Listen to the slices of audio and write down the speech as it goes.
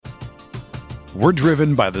We're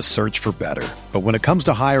driven by the search for better. But when it comes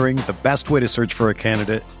to hiring, the best way to search for a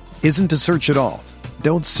candidate isn't to search at all.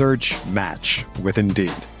 Don't search, match with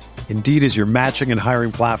Indeed. Indeed is your matching and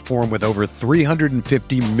hiring platform with over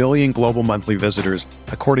 350 million global monthly visitors,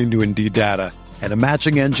 according to Indeed data, and a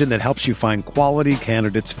matching engine that helps you find quality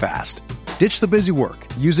candidates fast. Ditch the busy work.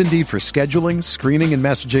 Use Indeed for scheduling, screening, and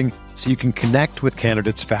messaging so you can connect with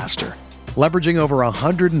candidates faster. Leveraging over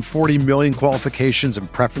 140 million qualifications and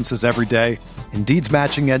preferences every day, Indeed's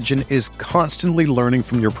matching engine is constantly learning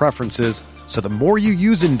from your preferences, so the more you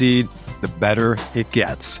use Indeed, the better it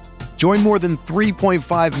gets. Join more than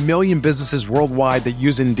 3.5 million businesses worldwide that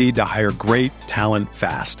use Indeed to hire great talent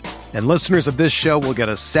fast. And listeners of this show will get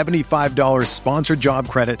a $75 sponsored job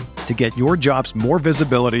credit to get your jobs more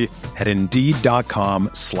visibility at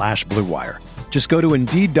Indeed.com/Blue Wire. Just go to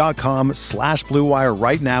Indeed.com/Blue Wire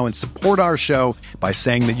right now and support our show by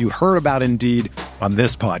saying that you heard about Indeed on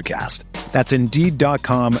this podcast. That's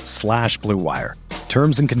Indeed.com/Blue Wire.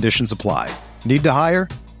 Terms and conditions apply. Need to hire?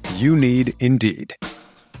 You need Indeed.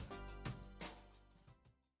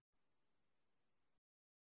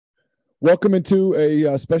 Welcome into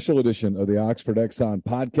a special edition of the Oxford Exxon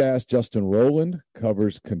podcast. Justin Rowland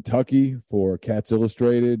covers Kentucky for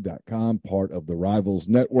CatsIllustrated.com, part of the Rivals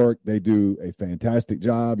Network. They do a fantastic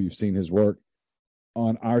job. You've seen his work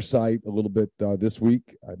on our site a little bit this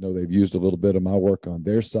week. I know they've used a little bit of my work on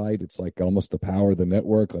their site. It's like almost the power of the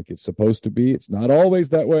network, like it's supposed to be. It's not always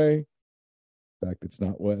that way. In fact, it's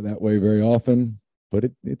not that way very often,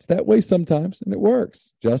 but it's that way sometimes, and it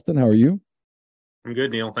works. Justin, how are you? I'm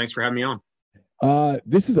good, Neil. Thanks for having me on.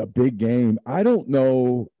 This is a big game. I don't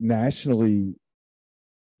know nationally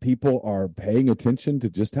people are paying attention to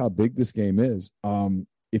just how big this game is.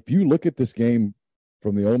 If you look at this game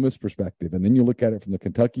from the Ole Miss perspective, and then you look at it from the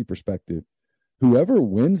Kentucky perspective, whoever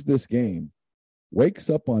wins this game wakes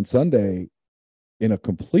up on Sunday in a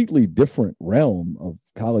completely different realm of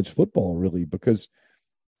college football, really, because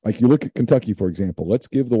like you look at Kentucky, for example, let's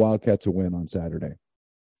give the Wildcats a win on Saturday.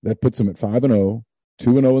 That puts them at 5-0.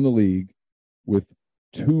 2-0 in the league with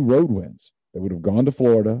 2 road wins. They would have gone to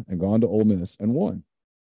Florida and gone to Ole Miss and won.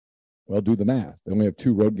 Well, do the math. They only have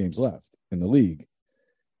 2 road games left in the league.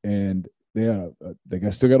 And they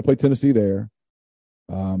still got to play Tennessee there.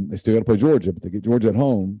 They still got to play Georgia, but they get Georgia at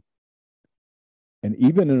home. And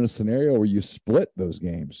even in a scenario where you split those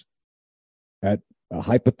games at a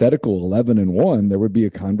hypothetical 11-1, there would be a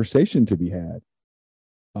conversation to be had.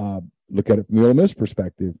 Look at it from the Ole Miss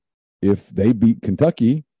perspective. If they beat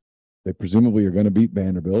Kentucky, they presumably are going to beat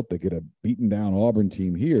Vanderbilt. They get a beaten down Auburn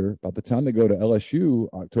team here. By the time they go to LSU,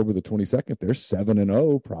 October the 22nd, they're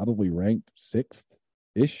 7-0, probably ranked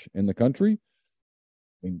 6th-ish in the country.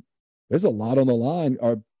 I mean, there's a lot on the line.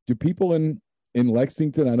 Do people in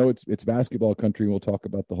Lexington, I know it's basketball country, and we'll talk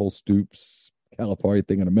about the whole Stoops, Calipari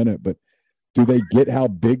thing in a minute, but do they get how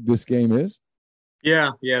big this game is?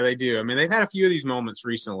 Yeah, they do. I mean, they've had a few of these moments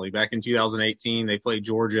recently. Back in 2018, they played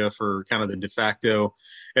Georgia for kind of the de facto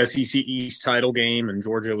SEC East title game, and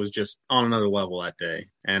Georgia was just on another level that day.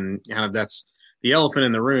 And kind of that's the elephant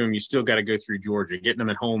in the room. You still got to go through Georgia. Getting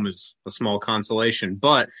them at home is a small consolation.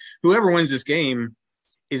 But whoever wins this game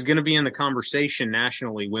is going to be in the conversation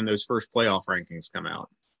nationally when those first playoff rankings come out.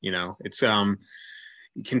 You know, it's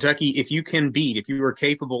Kentucky, if you are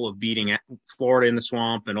capable of beating Florida in the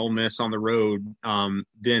Swamp and Ole Miss on the road,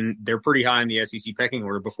 then they're pretty high in the SEC pecking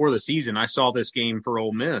order. Before the season, I saw this game for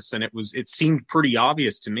Ole Miss, and it seemed pretty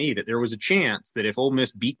obvious to me that there was a chance that if Ole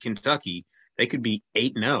Miss beat Kentucky, they could be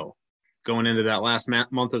 8-0 going into that last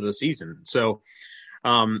month of the season. So,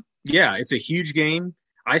 it's a huge game.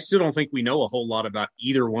 I still don't think we know a whole lot about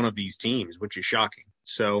either one of these teams, which is shocking.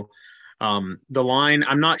 So, the line,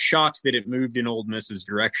 I'm not shocked that it moved in Ole Miss's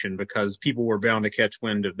direction because people were bound to catch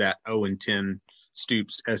wind of that 0-10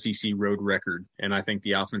 Stoops SEC road record. And I think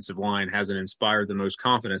the offensive line hasn't inspired the most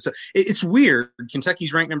confidence. So it's weird.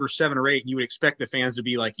 Kentucky's ranked number 7 or 8. And you would expect the fans to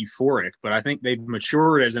be like euphoric, but I think they've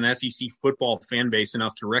matured as an SEC football fan base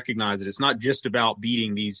enough to recognize that it's not just about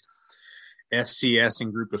beating these FCS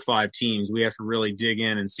and group of 5 teams. We have to really dig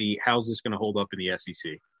in and see how's this going to hold up in the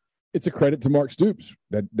SEC. It's a credit to Mark Stoops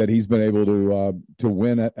that he's been able to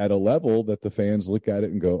win at a level that the fans look at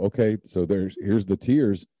it and go, okay, so here's the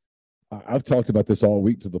tiers. I've talked about this all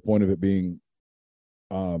week to the point of it being,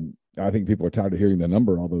 I think people are tired of hearing the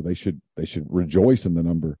number, although they should rejoice in the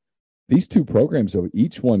number. These 2 programs have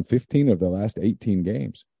each won 15 of the last 18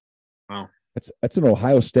 games. Wow, that's an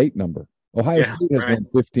Ohio State number. Ohio State has won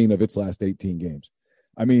 15 of its last 18 games.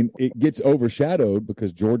 I mean, it gets overshadowed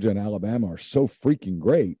because Georgia and Alabama are so freaking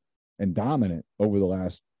great and dominant over the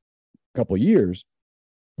last couple of years,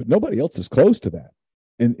 but nobody else is close to that.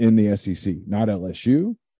 in the SEC. Not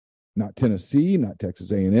LSU, not Tennessee, not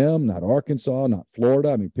Texas A&M, not Arkansas, not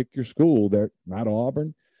Florida. I mean, pick your school. They're not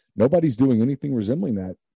Auburn. Nobody's doing anything resembling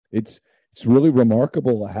that. It's really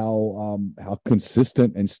remarkable how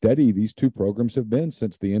consistent and steady these two programs have been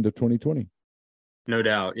since the end of 2020. No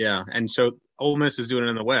doubt, yeah. And so Ole Miss is doing it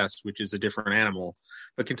in the West, which is a different animal.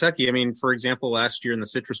 But Kentucky, I mean, for example, last year in the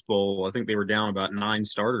Citrus Bowl, I think they were down about 9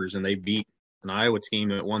 starters, and they beat an Iowa team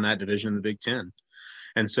that won that division in the Big Ten.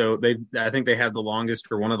 And so I think they had the longest,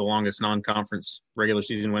 or one of the longest, non-conference regular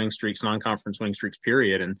season winning streaks, non-conference winning streaks,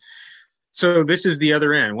 period. And so this is the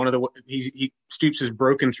other end. Stoops has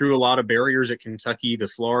broken through a lot of barriers at Kentucky. The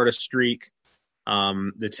Florida streak,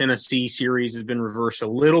 the Tennessee series has been reversed a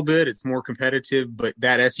little bit. It's more competitive, but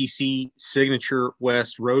that SEC signature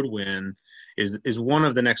West road win is one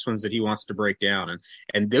of the next ones that he wants to break down.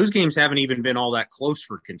 And those games haven't even been all that close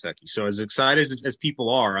for Kentucky. So as excited as people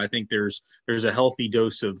are, I think there's a healthy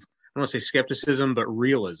dose of, I don't want to say skepticism, but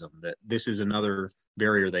realism that this is another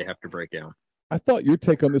barrier they have to break down. I thought your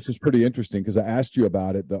take on this was pretty interesting because I asked you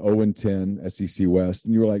about it, the 0-10 SEC West,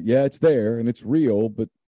 and you were like, yeah, it's there and it's real, but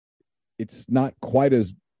it's not quite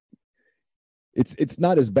as it's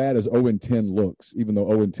not as bad as 0-10 looks, even though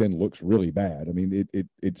 0-10 looks really bad. I mean,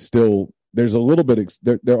 it's still, there's a little bit,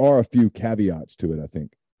 there are a few caveats to it, I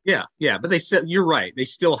think. Yeah, but you're right. They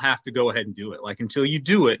still have to go ahead and do it. Like, until you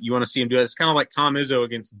do it, you want to see them do it. It's kind of like Tom Izzo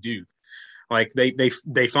against Duke. Like, they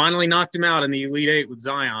finally knocked him out in the Elite Eight with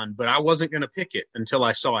Zion, but I wasn't going to pick it until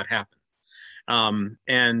I saw it happen. I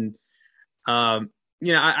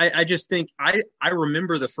just think I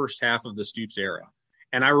remember the first half of the Stoops era,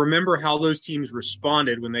 and I remember how those teams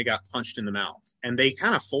responded when they got punched in the mouth, and they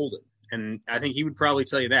kind of folded. And I think he would probably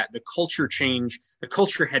tell you that the culture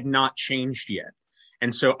had not changed yet.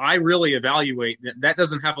 And so I really evaluate that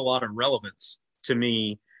doesn't have a lot of relevance to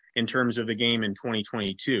me in terms of the game in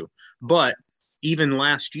 2022. But even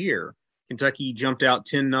last year, Kentucky jumped out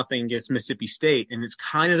 10-0 against Mississippi State, and it's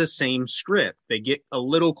kind of the same script. They get a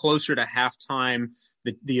little closer to halftime.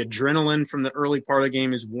 The adrenaline from the early part of the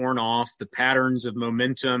game is worn off. The patterns of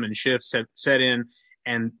momentum and shifts have set in,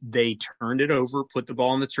 and they turned it over, put the ball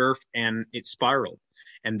on the turf, and it spiraled.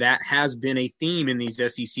 And that has been a theme in these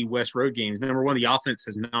SEC West road games. Number one, the offense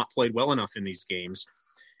has not played well enough in these games.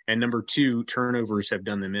 And number two, turnovers have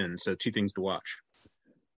done them in. So 2 things to watch.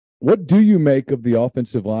 What do you make of the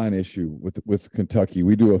offensive line issue with Kentucky?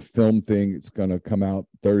 We do a film thing. It's going to come out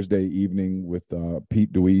Thursday evening with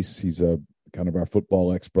Pete Deweese. He's kind of our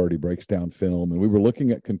football expert. He breaks down film. And we were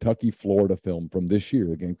looking at Kentucky-Florida film from this year,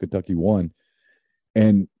 the game Kentucky won.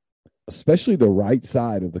 And especially the right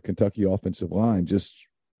side of the Kentucky offensive line just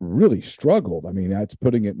really struggled. I mean, that's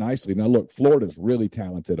putting it nicely. Now, look, Florida's really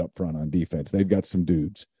talented up front on defense. They've got some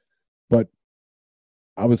dudes. But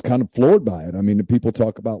I was kind of floored by it. I mean, people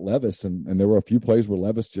talk about Levis, and there were a few plays where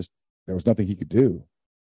Levis there was nothing he could do.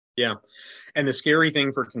 Yeah. And the scary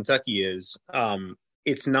thing for Kentucky is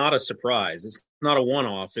it's not a surprise. It's not a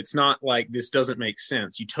one-off. It's not like this doesn't make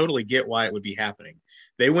sense. You totally get why it would be happening.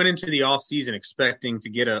 They went into the offseason expecting to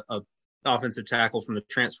get a offensive tackle from the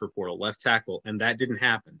transfer portal, left tackle, and that didn't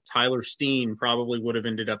happen. Tyler Steen probably would have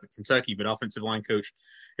ended up at Kentucky, but offensive line coach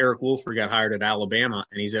Eric Wolford got hired at Alabama,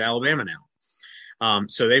 and he's at Alabama now.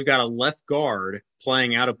 So they've got a left guard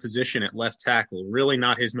playing out of position at left tackle, really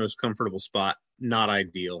not his most comfortable spot, not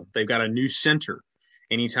ideal. They've got a new center.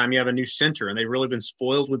 Anytime you have a new center, and they've really been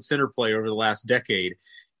spoiled with center play over the last decade,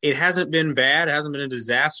 it hasn't been bad, it hasn't been a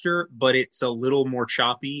disaster, but it's a little more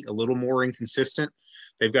choppy, a little more inconsistent.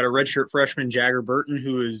 They've got a redshirt freshman, Jagger Burton,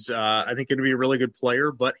 who is, I think, going to be a really good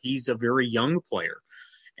player, but he's a very young player.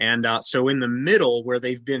 And so in the middle, where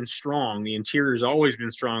they've been strong, the interior's always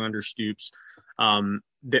been strong under Stoops.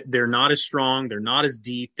 They're not as strong. They're not as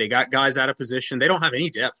deep. They got guys out of position. They don't have any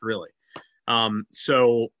depth, really.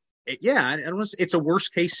 It's a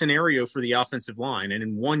worst-case scenario for the offensive line. And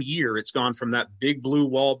in 1 year, it's gone from that big blue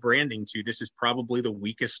wall branding to this is probably the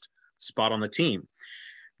weakest spot on the team.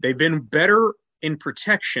 They've been better in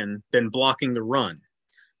protection than blocking the run.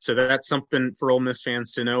 So that's something for Ole Miss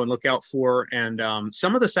fans to know and look out for. And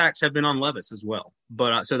some of the sacks have been on Levis as well.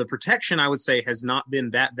 But so the protection, I would say, has not been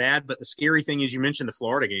that bad. But the scary thing is, you mentioned the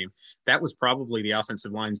Florida game. That was probably the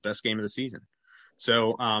offensive line's best game of the season.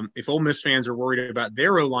 So if Ole Miss fans are worried about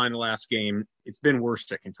their O-line the last game, it's been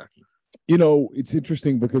worse at Kentucky. You know, it's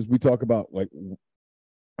interesting because we talk about, like,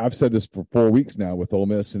 I've said this for 4 weeks now with Ole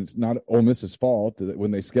Miss, and it's not Ole Miss's fault that when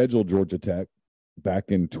they scheduled Georgia Tech back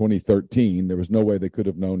in 2013, there was no way they could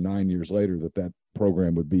have known 9 years later that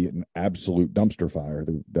program would be an absolute dumpster fire.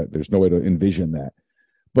 There's no way to envision that.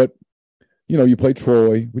 But, you play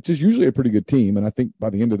Troy, which is usually a pretty good team. And I think by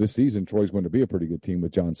the end of this season, Troy's going to be a pretty good team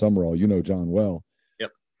with John Summerall. You know John well.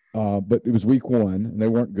 Yep. But it was week 1, and they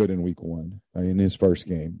weren't good in week 1 in his first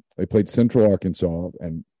game. They played Central Arkansas,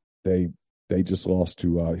 and they just lost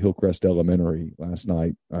to Hillcrest Elementary last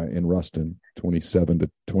night in Ruston,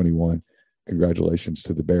 27-21. Congratulations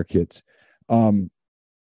to the Bear Kids. No,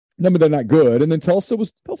 but they're not good. And then Tulsa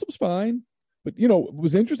was fine. But, what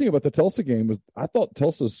was interesting about the Tulsa game was I thought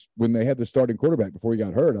Tulsa's, when they had their starting quarterback before he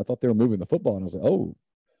got hurt, I thought they were moving the football. And I was like, oh,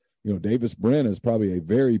 Davis Brin is probably a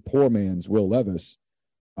very poor man's Will Levis.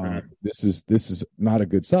 This is not a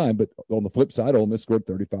good sign. But on the flip side, Ole Miss scored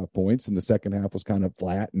 35 points, and the second half was kind of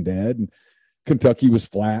flat and dead. And Kentucky was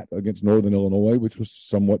flat against Northern Illinois, which was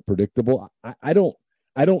somewhat predictable. I don't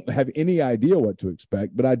have any idea what to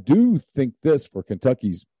expect, but I do think this for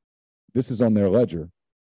Kentucky's, this is on their ledger.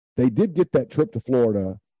 They did get that trip to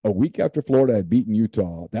Florida a week after Florida had beaten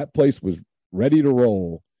Utah. That place was ready to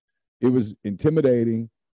roll. It was intimidating.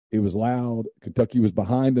 It was loud. Kentucky was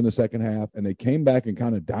behind in the second half, and they came back and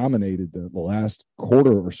kind of dominated the last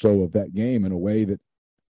quarter or so of that game in a way that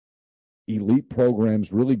elite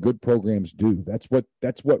programs, really good programs do. That's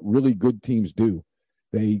what really good teams do.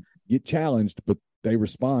 They get challenged, but they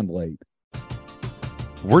respond late.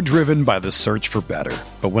 We're driven by the search for better.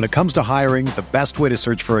 But when it comes to hiring, the best way to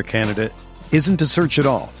search for a candidate isn't to search at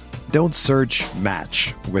all. Don't search,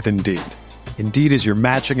 match with Indeed. Indeed is your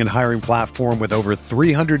matching and hiring platform with over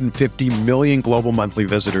 350 million global monthly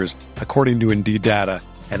visitors, according to Indeed data,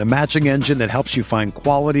 and a matching engine that helps you find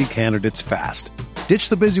quality candidates fast. Ditch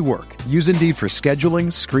the busy work. Use Indeed for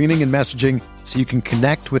scheduling, screening, and messaging so you can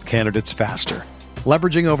connect with candidates faster.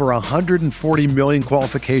 Leveraging over 140 million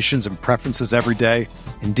qualifications and preferences every day,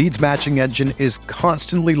 Indeed's matching engine is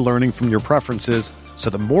constantly learning from your preferences,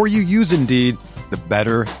 so the more you use Indeed, the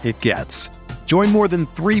better it gets. Join more than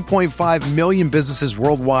 3.5 million businesses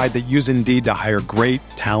worldwide that use Indeed to hire great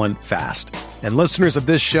talent fast. And listeners of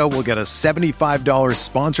this show will get a $75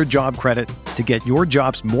 sponsored job credit to get your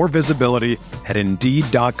jobs more visibility at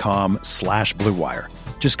Indeed.com/Blue Wire.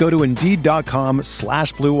 Just go to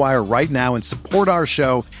Indeed.com/Blue Wire right now and support our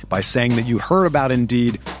show by saying that you heard about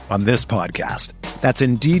Indeed on this podcast. That's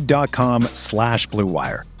Indeed.com/Blue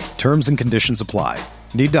Wire. Terms and conditions apply.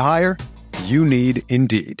 Need to hire? You need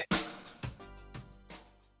Indeed.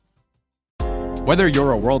 Whether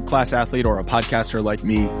you're a world-class athlete or a podcaster like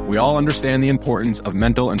me, we all understand the importance of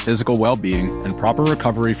mental and physical well-being and proper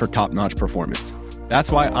recovery for top-notch performance.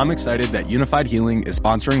 That's why I'm excited that Unified Healing is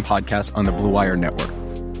sponsoring podcasts on the Blue Wire Network.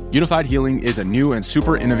 Unified Healing is a new and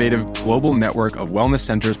super innovative global network of wellness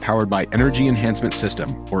centers powered by Energy Enhancement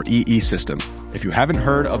System, or EE System. If you haven't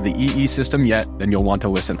heard of the EE System yet, then you'll want to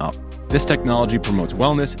listen up. This technology promotes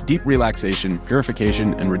wellness, deep relaxation,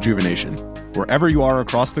 purification, and rejuvenation. Wherever you are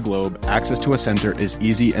across the globe, access to a center is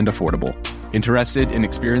easy and affordable. Interested in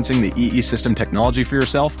experiencing the EE System technology for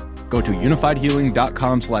yourself? Go to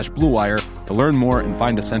unifiedhealing.com/Blue Wire to learn more and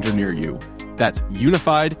find a center near you. That's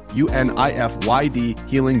unified, UNIFYD,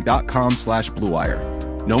 healing.com/Blue Wire.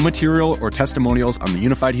 No material or testimonials on the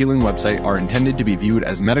Unified Healing website are intended to be viewed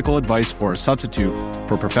as medical advice or a substitute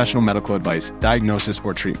for professional medical advice, diagnosis,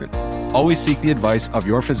 or treatment. Always seek the advice of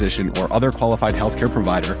your physician or other qualified healthcare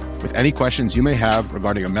provider with any questions you may have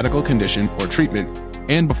regarding a medical condition or treatment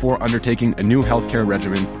and before undertaking a new healthcare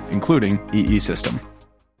regimen, including EE System.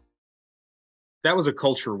 That was a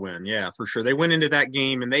culture win, yeah, for sure. They went into that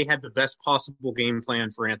game and they had the best possible game plan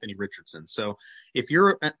for Anthony Richardson. So if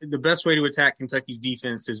you're the best way to attack Kentucky's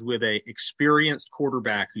defense is with a experienced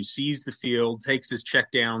quarterback who sees the field, takes his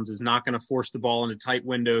checkdowns, is not going to force the ball into tight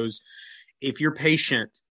windows. If you're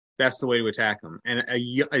patient, that's the way to attack him. And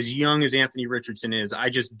as young as Anthony Richardson is, I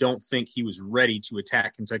just don't think he was ready to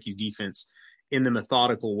attack Kentucky's defense in the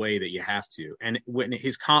methodical way that you have to. And when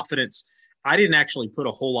his confidence – I didn't actually put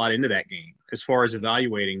a whole lot into that game as far as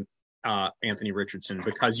evaluating Anthony Richardson,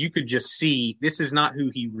 because you could just see this is not who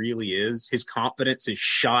he really is. His confidence is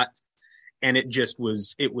shot, and it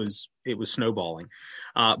was snowballing.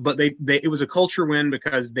 But it was a culture win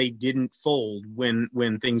because they didn't fold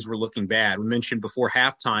when things were looking bad. We mentioned before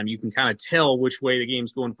halftime, you can kind of tell which way the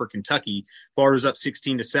game's going for Kentucky. Florida's up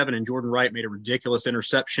 16-7, and Jordan Wright made a ridiculous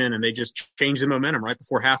interception, and they just changed the momentum right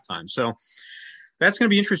before halftime. So that's going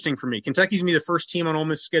to be interesting for me. Kentucky's going to be the first team on Ole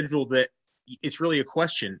Miss schedule that it's really a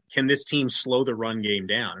question. Can this team slow the run game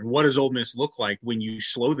down? And what does Ole Miss look like when you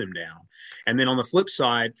slow them down? And then on the flip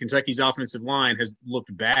side, Kentucky's offensive line has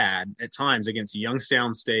looked bad at times against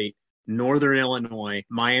Youngstown State, Northern Illinois,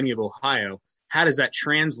 Miami of Ohio. How does that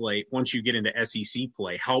translate once you get into SEC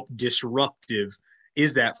play? How disruptive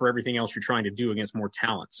is that for everything else you're trying to do against more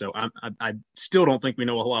talent? So I still don't think we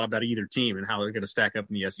know a whole lot about either team and how they're going to stack up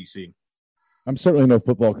in the SEC. I'm certainly no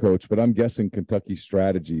football coach, but I'm guessing Kentucky's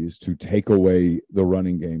strategy is to take away the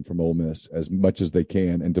running game from Ole Miss as much as they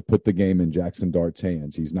can and to put the game in Jackson Dart's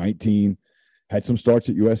hands. He's 19, had some starts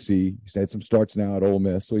at USC. He's had some starts now at Ole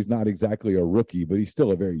Miss, so he's not exactly a rookie, but he's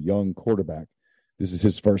still a very young quarterback. This is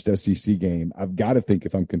his first SEC game. I've got to think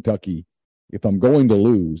if I'm Kentucky, if I'm going to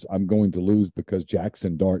lose, I'm going to lose because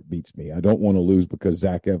Jackson Dart beats me. I don't want to lose because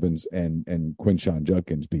Zach Evans and Quinshon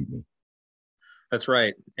Judkins beat me. That's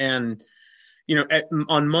right. And,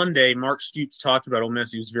 on Monday, Mark Stoops talked about Ole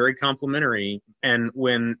Miss. He was very complimentary. And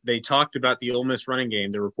when they talked about the Ole Miss running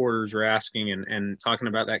game, the reporters were asking and talking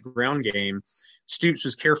about that ground game, Stoops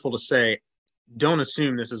was careful to say, don't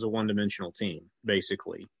assume this is a one-dimensional team,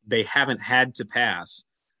 basically. They haven't had to pass.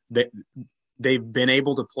 They've been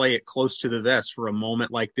able to play it close to the vest for a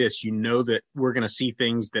moment like this. You know that we're going to see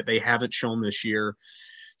things that they haven't shown this year.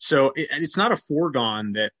 So it's not a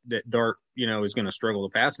foregone that Dart, is going to struggle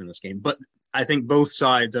to pass in this game. But I think both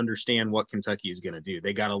sides understand what Kentucky is going to do.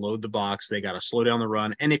 They got to load the box. They got to slow down the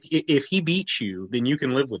run. And if he beats you, then you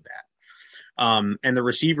can live with that. And the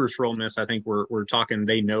receivers for Ole Miss, I think we're talking,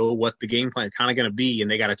 they know what the game plan is kind of going to be, and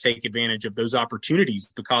they got to take advantage of those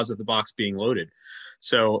opportunities because of the box being loaded.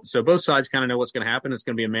 So both sides kind of know what's going to happen. It's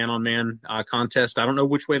going to be a man-on-man contest. I don't know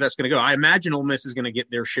which way that's going to go. I imagine Ole Miss is going to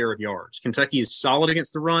get their share of yards. Kentucky is solid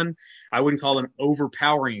against the run. I wouldn't call them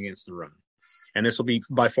overpowering against the run. And this will be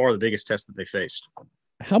by far the biggest test that they faced.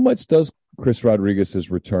 How much does Chris Rodriguez's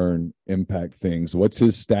return impact things? What's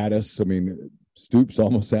his status? I mean, Stoops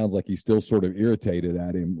almost sounds like he's still sort of irritated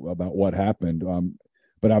at him about what happened.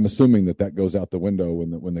 But I'm assuming that goes out the window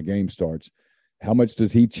when the game starts. How much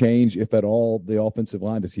does he change, if at all, the offensive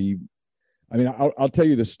line? Does he? I mean, I'll tell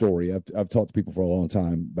you this story. I've talked to people for a long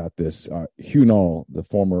time about this. Hugh Nall, the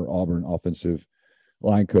former Auburn offensive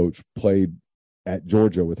line coach, played at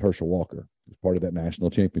Georgia with Herschel Walker. He was part of that national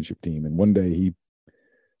championship team. And one day he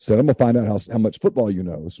said, "I'm going to find out how much football you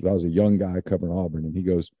know." So I was a young guy covering Auburn, and he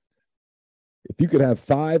goes, "If you could have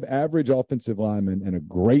 5 average offensive linemen and a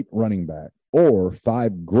great running back, or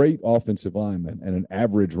 5 great offensive linemen and an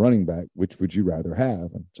average running back, which would you rather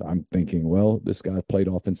have?" And so I'm thinking, well, this guy played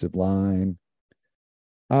offensive line.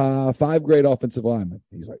 5 great offensive linemen.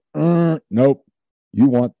 He's like, nope, you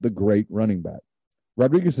want the great running back.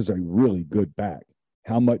 Rodriguez is a really good back.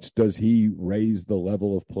 How much does he raise the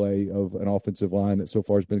level of play of an offensive line that so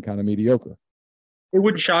far has been kind of mediocre? It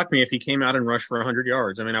wouldn't shock me if he came out and rushed for 100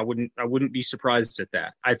 yards. I mean, I wouldn't be surprised at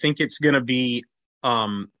that. I think it's going to be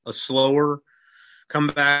a slower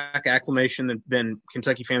comeback acclimation than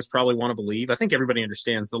Kentucky fans probably want to believe. I think everybody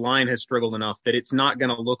understands the line has struggled enough that it's not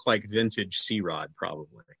going to look like vintage C-Rod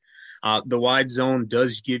probably. The wide zone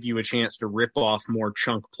does give you a chance to rip off more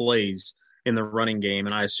chunk plays in the running game,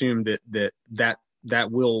 and I assume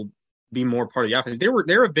that will be more part of the offense.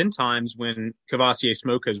 There have been times when Kavosiey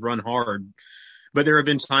Smoke has run hard, but there have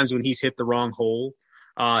been times when he's hit the wrong hole.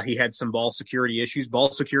 He had some ball security issues.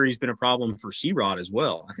 Ball security has been a problem for C-Rod as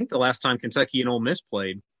well. I think the last time Kentucky and Ole Miss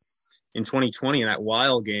played in 2020 in that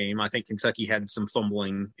wild game, I think Kentucky had some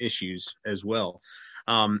fumbling issues as well.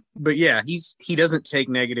 But yeah, he doesn't take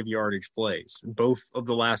negative yardage plays. Both of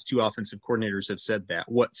the last 2 offensive coordinators have said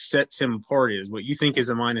that. What sets him apart is what you think is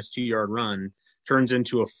a -2-yard run turns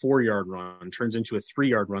into a 4-yard run, turns into a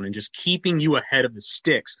 3-yard run, and just keeping you ahead of the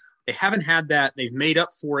sticks. They haven't had that. They've made up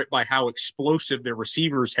for it by how explosive their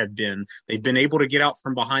receivers have been. They've been able to get out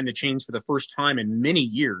from behind the chains for the first time in many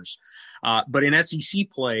years. But in SEC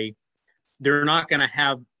play, they're not going to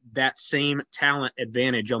have that same talent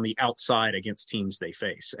advantage on the outside against teams they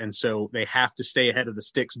face. And so they have to stay ahead of the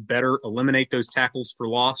sticks better, eliminate those tackles for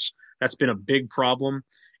loss. That's been a big problem.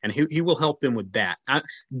 And he will help them with that. I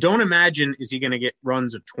don't imagine is he going to get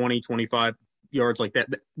runs of 20, 25 yards like that.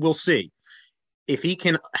 We'll see. If he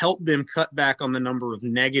can help them cut back on the number of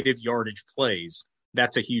negative yardage plays,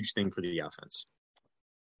 that's a huge thing for the offense.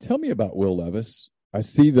 Tell me about Will Levis. We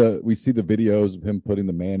see the videos of him putting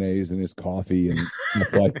the mayonnaise in his coffee and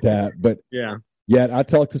stuff like that. But yet I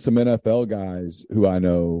talked to some NFL guys who I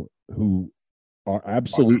know who are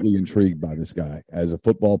absolutely intrigued by this guy as a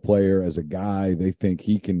football player, as a guy. They think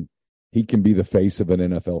he can be the face of an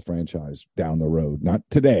NFL franchise down the road. Not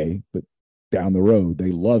today, but down the road.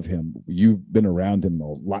 They love him. You've been around him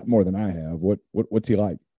a lot more than I have. What's he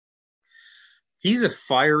like? He's a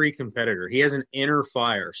fiery competitor. He has an inner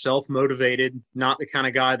fire, self-motivated, not the kind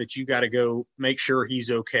of guy that you got to go make sure he's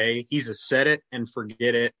okay. He's a set it and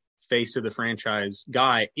forget it face of the franchise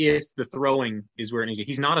guy if the throwing is where it needs to.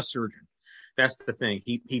 He's not a surgeon. That's the thing.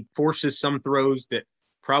 He forces some throws that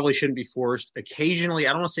Probably shouldn't be forced. Occasionally,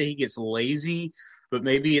 I don't want to say he gets lazy, but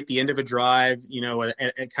maybe at the end of a drive,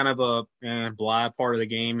 at kind of a blah part of the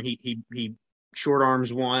game, he short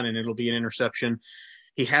arms one and it'll be an interception.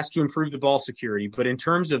 He has to improve the ball security. But in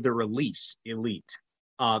terms of the release, elite.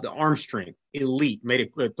 The arm strength, elite.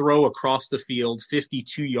 Made a throw across the field,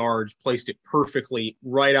 52 yards, placed it perfectly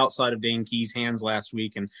right outside of Dane Key's hands last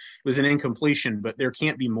week. And it was an incompletion, but there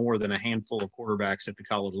can't be more than a handful of quarterbacks at the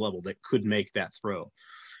college level that could make that throw.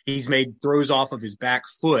 He's made throws off of his back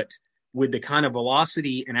foot with the kind of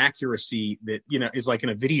velocity and accuracy that, is like in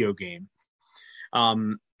a video game.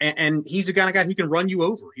 And he's a kind of guy who can run you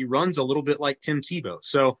over. He runs a little bit like Tim Tebow.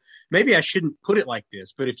 So maybe I shouldn't put it like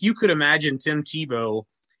this, but if you could imagine Tim Tebow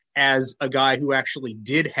as a guy who actually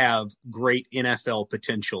did have great NFL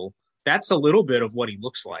potential, that's a little bit of what he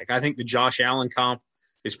looks like. I think the Josh Allen comp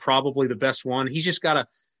is probably the best one. He's just got to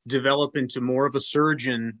develop into more of a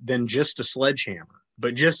surgeon than just a sledgehammer.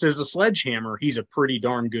 But just as a sledgehammer, he's a pretty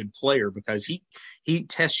darn good player because he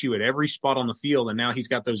tests you at every spot on the field, and now he's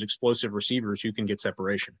got those explosive receivers who can get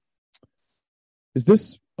separation. Is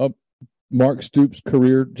this Mark Stoops'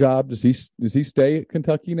 career job? Does he stay at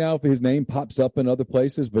Kentucky now? If his name pops up in other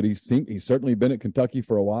places, but he's certainly been at Kentucky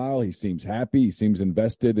for a while. He seems happy. He seems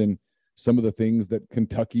invested in some of the things that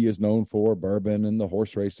Kentucky is known for, bourbon and the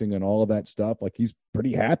horse racing and all of that stuff. Like, he's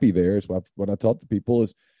pretty happy there. It's what I talk to people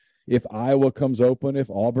is, if Iowa comes open, if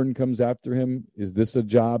Auburn comes after him, is this a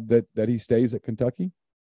job that he stays at Kentucky?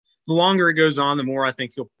 The longer it goes on, the more I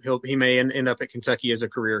think he may end up at Kentucky as a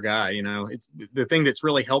career guy. It's the thing that's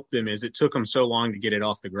really helped him is it took him so long to get it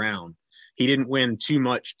off the ground. He didn't win too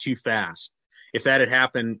much too fast. If that had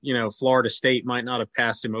happened, Florida State might not have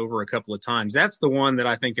passed him over a couple of times. That's the one that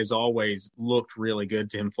I think has always looked really good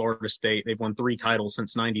to him. Florida State, they've won 3 titles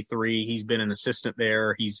since '93. He's been an assistant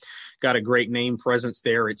there. He's got a great name presence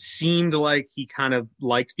there. It seemed like he kind of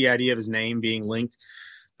liked the idea of his name being linked to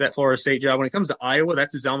that Florida State job. When it comes to Iowa,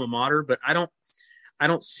 that's his alma mater, but I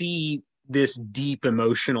don't see this deep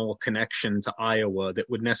emotional connection to Iowa that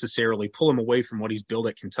would necessarily pull him away from what he's built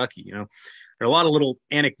at Kentucky. There are a lot of little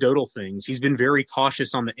anecdotal things. He's been very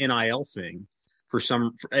cautious on the NIL thing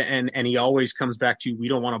and he always comes back to, we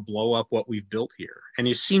don't want to blow up what we've built here. And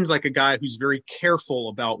he seems like a guy who's very careful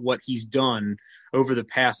about what he's done over the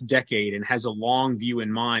past decade and has a long view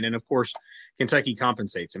in mind. And of course, Kentucky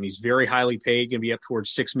compensates him. He's very highly paid, going to be up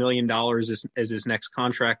towards $6 million as his next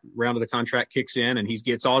round of the contract kicks in, and he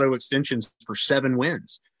gets auto extensions for 7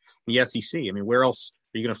 wins in the SEC. I mean, where else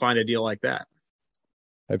are you going to find a deal like that?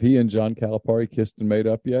 Have he and John Calipari kissed and made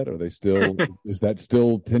up yet? Are they still? Is that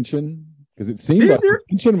still tension? Because it seemed like the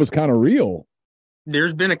tension was kind of real.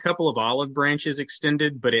 There's been a couple of olive branches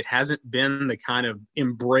extended, but it hasn't been the kind of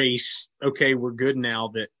embrace, okay, we're good now,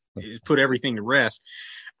 that put everything to rest.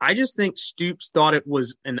 I just think Stoops thought it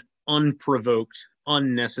was an unprovoked,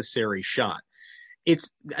 unnecessary shot.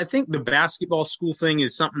 I think the basketball school thing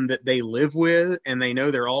is something that they live with, and they know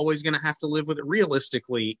they're always going to have to live with it.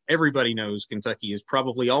 Realistically, everybody knows Kentucky is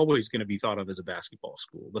probably always going to be thought of as a basketball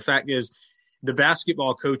school. The fact is, the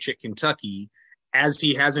basketball coach at Kentucky, as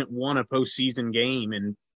he hasn't won a postseason game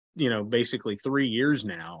in, basically 3 years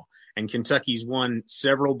now, and Kentucky's won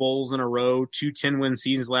several bowls in a row, 2 10-win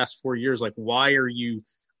seasons the last 4 years. Like, why are you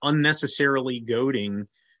unnecessarily goading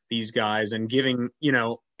these guys and giving,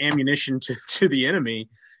 ammunition to the enemy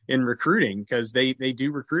in recruiting? Because they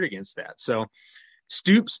do recruit against that. So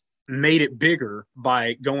Stoops made it bigger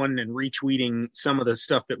by going and retweeting some of the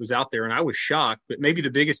stuff that was out there. And I was shocked, but maybe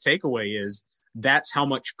the biggest takeaway is that's how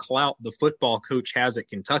much clout the football coach has at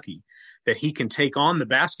Kentucky, that he can take on the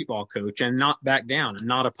basketball coach and not back down and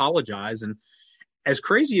not apologize. And as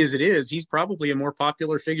crazy as it is, he's probably a more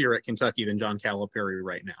popular figure at Kentucky than John Calipari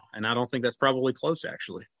right now. And I don't think that's probably close,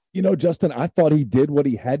 actually. Justin, I thought he did what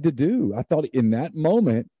he had to do. I thought in that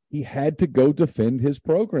moment, he had to go defend his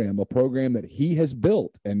program, a program that he has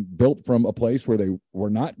built from a place where they were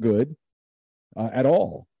not good at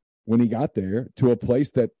all when he got there to a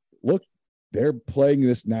place that, look, they're playing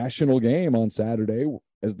this national game on Saturday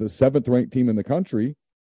as the 7th-ranked team in the country.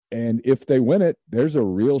 And if they win it, there's a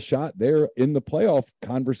real shot there in the playoff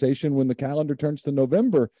conversation when the calendar turns to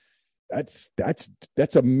November. That's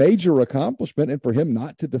a major accomplishment. And for him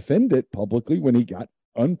not to defend it publicly when he got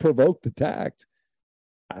unprovoked attacked,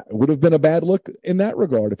 would have been a bad look in that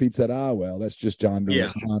regard if he'd said, well, that's just John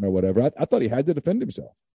or whatever. I thought he had to defend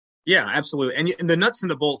himself. Yeah, absolutely. And the nuts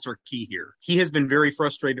and the bolts are key here. He has been very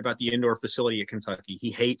frustrated about the indoor facility at Kentucky.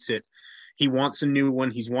 He hates it. He wants a new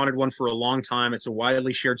one. He's wanted one for a long time. It's a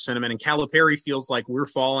widely shared sentiment. And Calipari feels like we're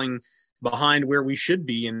falling behind where we should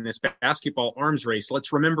be in this basketball arms race.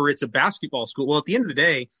 Let's remember it's a basketball school. Well, at the end of the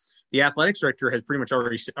day, the athletics director has pretty much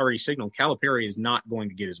already signaled Calipari is not going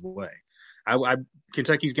to get his way.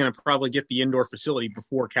 Kentucky's going to probably get the indoor facility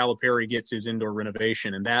before Calipari gets his indoor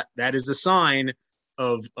renovation, and that is a sign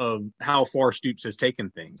of how far Stoops has taken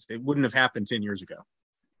things. It wouldn't have happened 10 years ago.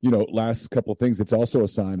 Last couple of things, it's also a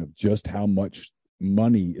sign of just how much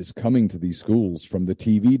money is coming to these schools from the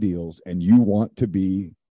TV deals, and you want to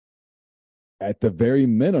be, at the very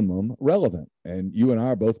minimum, relevant. And you and I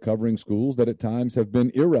are both covering schools that at times have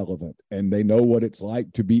been irrelevant, and they know what it's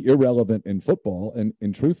like to be irrelevant in football,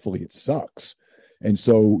 and truthfully, it sucks. And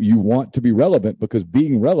so you want to be relevant, because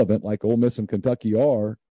being relevant, like Ole Miss and Kentucky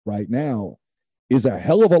are right now, is a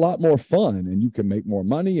hell of a lot more fun, and you can make more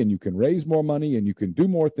money, and you can raise more money, and you can do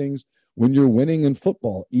more things when you're winning in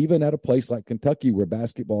football, even at a place like Kentucky where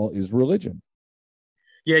basketball is religion.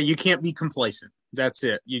 Yeah, you can't be complacent. That's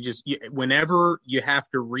it. Whenever you have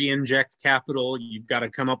to re-inject capital, you've got to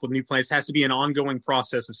come up with new plans. It has to be an ongoing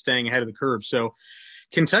process of staying ahead of the curve. So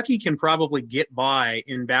Kentucky can probably get by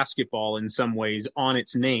in basketball in some ways on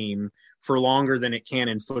its name for longer than it can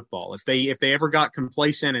in football. If they ever got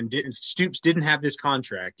complacent and Stoops didn't have this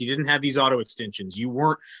contract, he didn't have these auto extensions, you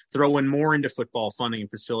weren't throwing more into football funding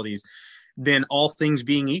and facilities, then all things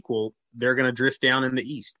being equal, they're going to drift down in the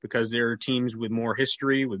East, because there are teams with more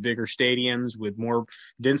history, with bigger stadiums, with more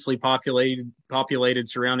densely populated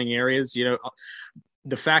surrounding areas.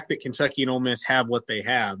 The fact that Kentucky and Ole Miss have what they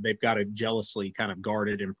have, they've got to jealously kind of guard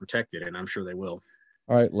it and protect it, and I'm sure they will.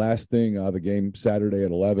 All right, last thing, the game Saturday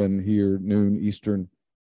at 11 here, noon Eastern.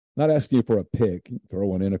 Not asking you for a pick, throw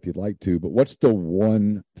one in if you'd like to, but what's the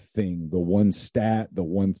one thing, the one stat, the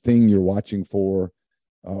one thing you're watching for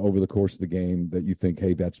over the course of the game that you think,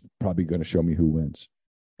 hey, that's probably going to show me who wins?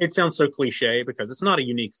 It sounds so cliche because it's not a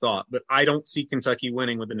unique thought, but I don't see Kentucky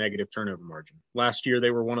winning with a negative turnover margin. Last year,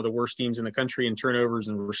 they were one of the worst teams in the country in turnovers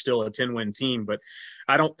and were still a 10-win team. But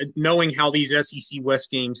knowing how these SEC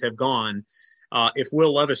West games have gone, if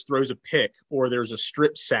Will Levis throws a pick or there's a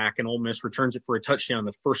strip sack and Ole Miss returns it for a touchdown in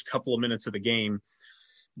the first couple of minutes of the game,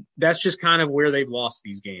 that's just kind of where they've lost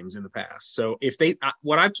these games in the past. So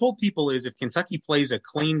what I've told people is if Kentucky plays a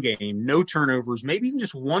clean game, no turnovers, maybe even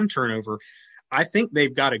just one turnover, I think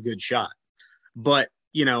they've got a good shot. But,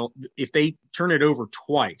 if they turn it over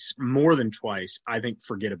twice, more than twice, I think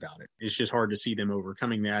forget about it. It's just hard to see them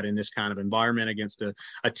overcoming that in this kind of environment against a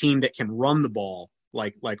team that can run the ball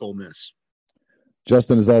like Ole Miss.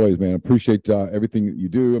 Justin, as always, man, appreciate everything that you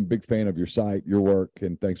do. I'm a big fan of your site, your work,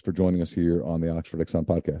 and thanks for joining us here on the Oxford Exxon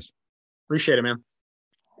podcast. Appreciate it, man.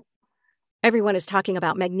 Everyone is talking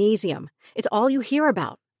about magnesium. It's all you hear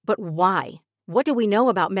about. But why? What do we know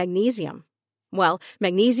about magnesium? Well,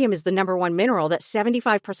 magnesium is the number one mineral that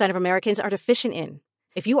 75% of Americans are deficient in.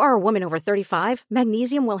 If you are a woman over 35,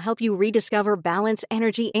 magnesium will help you rediscover balance,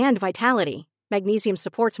 energy, and vitality. Magnesium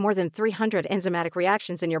supports more than 300 enzymatic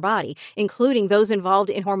reactions in your body, including those involved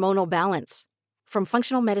in hormonal balance. From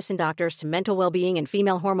functional medicine doctors to mental well-being and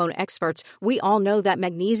female hormone experts, we all know that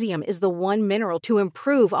magnesium is the one mineral to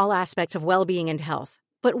improve all aspects of well-being and health.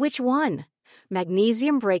 But which one?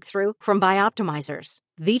 Magnesium Breakthrough from Bioptimizers,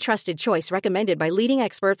 the trusted choice recommended by leading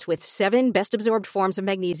experts with 7 best-absorbed forms of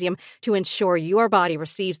magnesium to ensure your body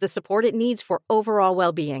receives the support it needs for overall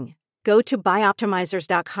well-being. Go to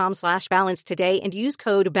bioptimizers.com/balance today and use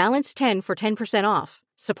code BALANCE10 for 10% off.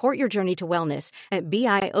 Support your journey to wellness at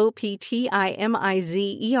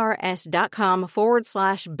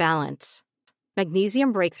bioptimizers.com/balance.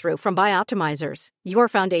 Magnesium Breakthrough from Bioptimizers, your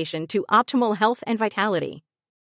foundation to optimal health and vitality.